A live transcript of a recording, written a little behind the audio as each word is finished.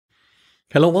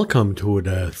Hello, welcome to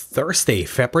the Thursday,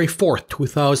 February 4th,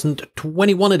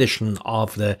 2021 edition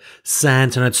of the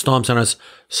SANS Internet Storm Center's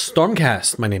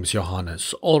Stormcast. My name is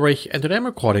Johannes Ulrich, and today I'm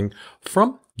recording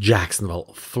from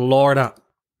Jacksonville, Florida.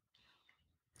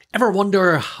 Ever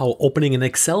wonder how opening an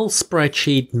Excel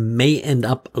spreadsheet may end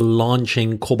up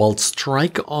launching Cobalt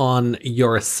Strike on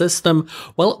your system?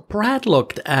 Well, Brad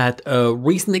looked at a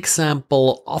recent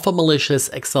example of a malicious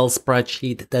Excel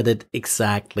spreadsheet that did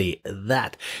exactly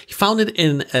that. He found it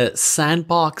in a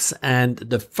sandbox, and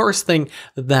the first thing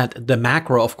that the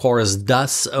macro, of course,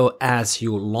 does as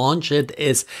you launch it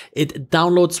is it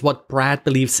downloads what Brad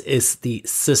believes is the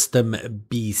System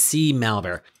BC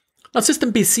malware. Now,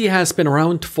 System BC has been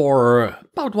around for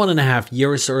about 1.5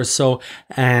 years or so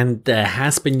and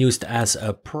has been used as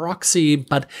a proxy,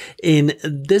 but in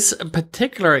this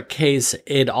particular case,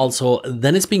 it also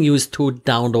then is being used to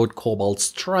download Cobalt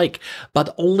Strike,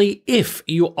 but only if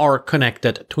you are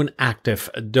connected to an Active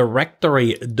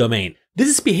Directory domain. This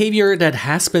is behavior that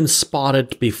has been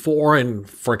spotted before, and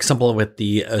for example, with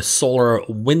the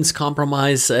SolarWinds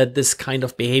compromise, this kind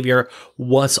of behavior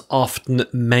was often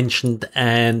mentioned.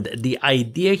 And the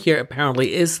idea here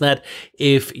apparently is that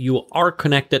if you are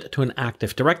connected to an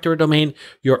Active Directory domain,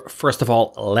 you're first of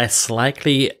all less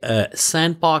likely a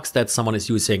sandbox that someone is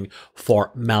using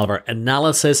for malware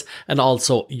analysis, and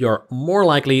also you're more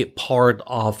likely part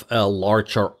of a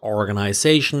larger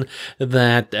organization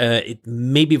that it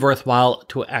may be worthwhile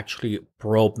to actually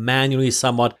probe manually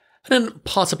somewhat, and then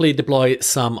possibly deploy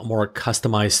some more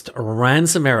customized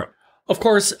ransomware. Of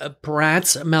course,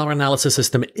 Brad's malware analysis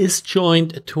system is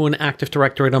joined to an Active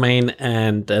Directory domain,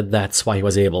 and that's why he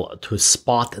was able to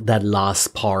spot that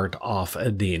last part of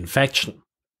the infection.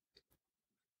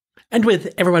 And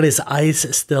with everybody's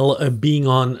eyes still being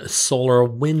on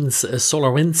SolarWinds,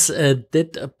 SolarWinds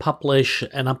did publish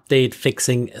an update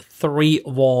fixing 3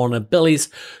 vulnerabilities,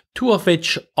 2 of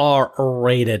which are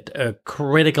rated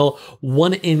critical.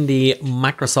 One in the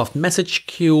Microsoft message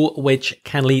queue, which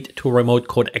can lead to remote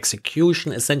code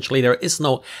execution. Essentially, there is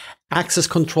no access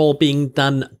control being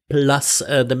done, plus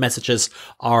the messages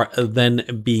are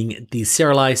then being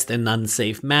deserialized in an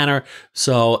unsafe manner.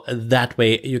 So that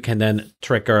way you can then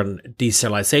trigger a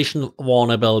deserialization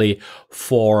vulnerability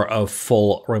for a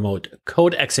full remote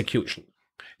code execution.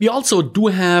 We also do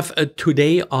have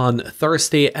today on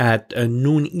Thursday at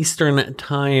noon Eastern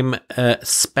time a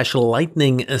special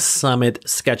Lightning Summit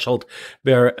scheduled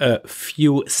where a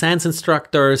few SANS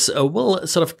instructors will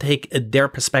sort of take their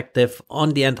perspective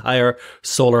on the entire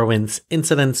SolarWinds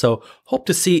incident. So hope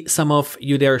to see some of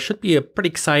you there. Should be a pretty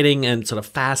exciting and sort of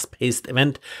fast-paced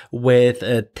event with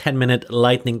 10-minute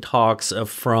lightning talks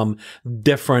from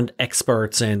different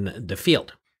experts in the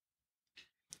field.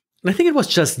 And I think it was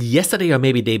just yesterday or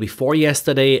maybe day before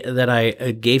yesterday that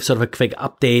I gave sort of a quick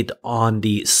update on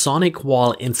the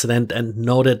SonicWall incident and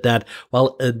noted that,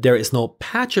 well, there is no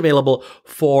patch available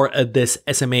for this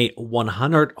SMA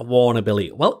 100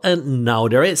 vulnerability. Well, now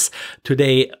there is.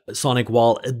 Today,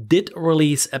 SonicWall did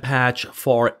release a patch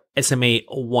for SMA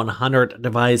 100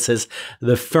 devices.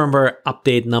 The firmware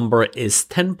update number is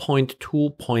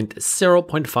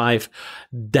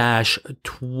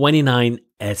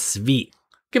 10.2.0.5-29SV.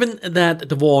 Given that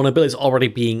the vulnerability is already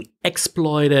being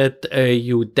exploited,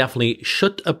 you definitely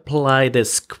should apply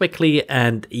this quickly.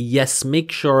 And yes,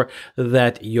 make sure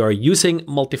that you're using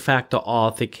multi-factor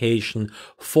authentication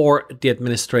for the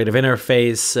administrative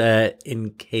interface in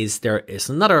case there is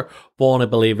another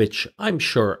vulnerability, which I'm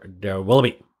sure there will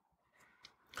be.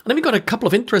 And then we got a couple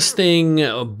of interesting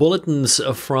bulletins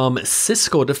from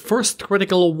Cisco. The first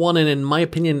critical one, and in my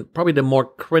opinion, probably the more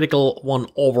critical one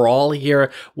overall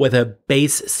here, with a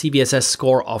base CVSS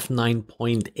score of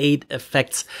 9.8,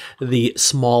 affects the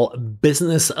small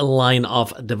business line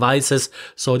of devices.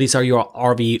 So these are your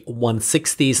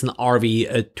RV160s and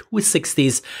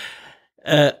RV260s.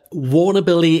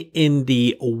 Vulnerability in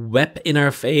the web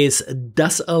interface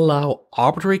does allow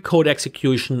arbitrary code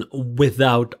execution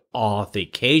without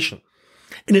authentication.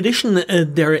 In addition,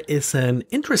 there is an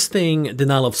interesting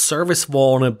denial of service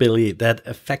vulnerability that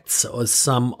affects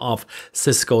some of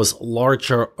Cisco's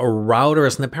larger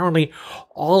routers. And apparently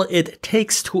all it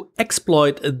takes to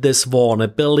exploit this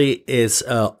vulnerability is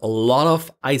a lot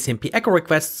of ICMP echo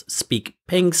requests, speak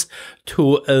pings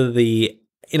to the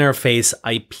interface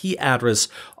IP address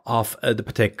of the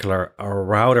particular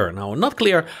router. Now, not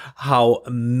clear how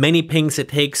many pings it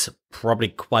takes, probably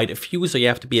quite a few, so you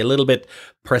have to be a little bit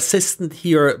persistent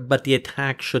here, but the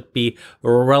attack should be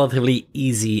relatively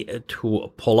easy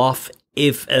to pull off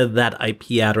if that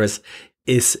IP address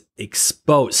is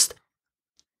exposed.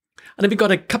 And we've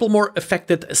got a couple more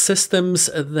affected systems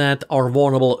that are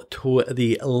vulnerable to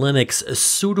the Linux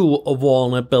sudo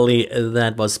vulnerability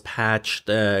that was patched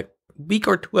a week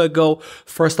or two ago.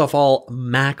 First of all,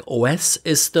 Mac OS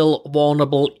is still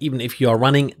vulnerable, even if you are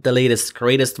running the latest,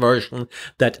 greatest version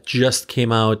that just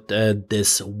came out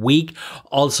this week.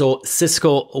 Also,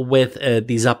 Cisco with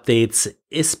these updates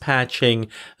is patching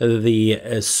the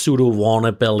sudo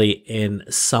vulnerability in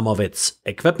some of its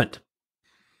equipment.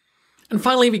 And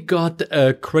finally, we got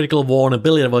a critical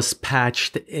vulnerability that was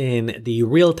patched in the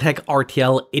Realtek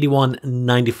RTL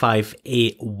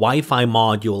 8195A Wi-Fi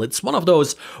module. It's one of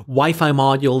those Wi-Fi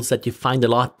modules that you find a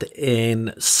lot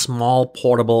in small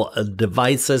portable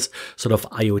devices, sort of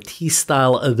IoT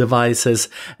style devices,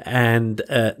 and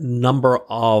a number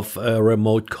of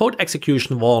remote code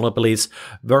execution vulnerabilities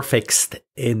were fixed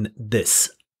in this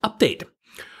update.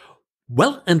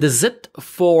 Well, and this is it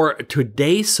for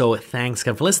today, so thanks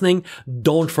again for listening.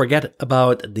 Don't forget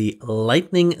about the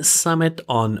Lightning Summit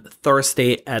on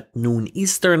Thursday at noon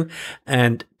Eastern,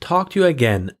 and talk to you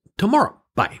again tomorrow.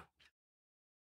 Bye.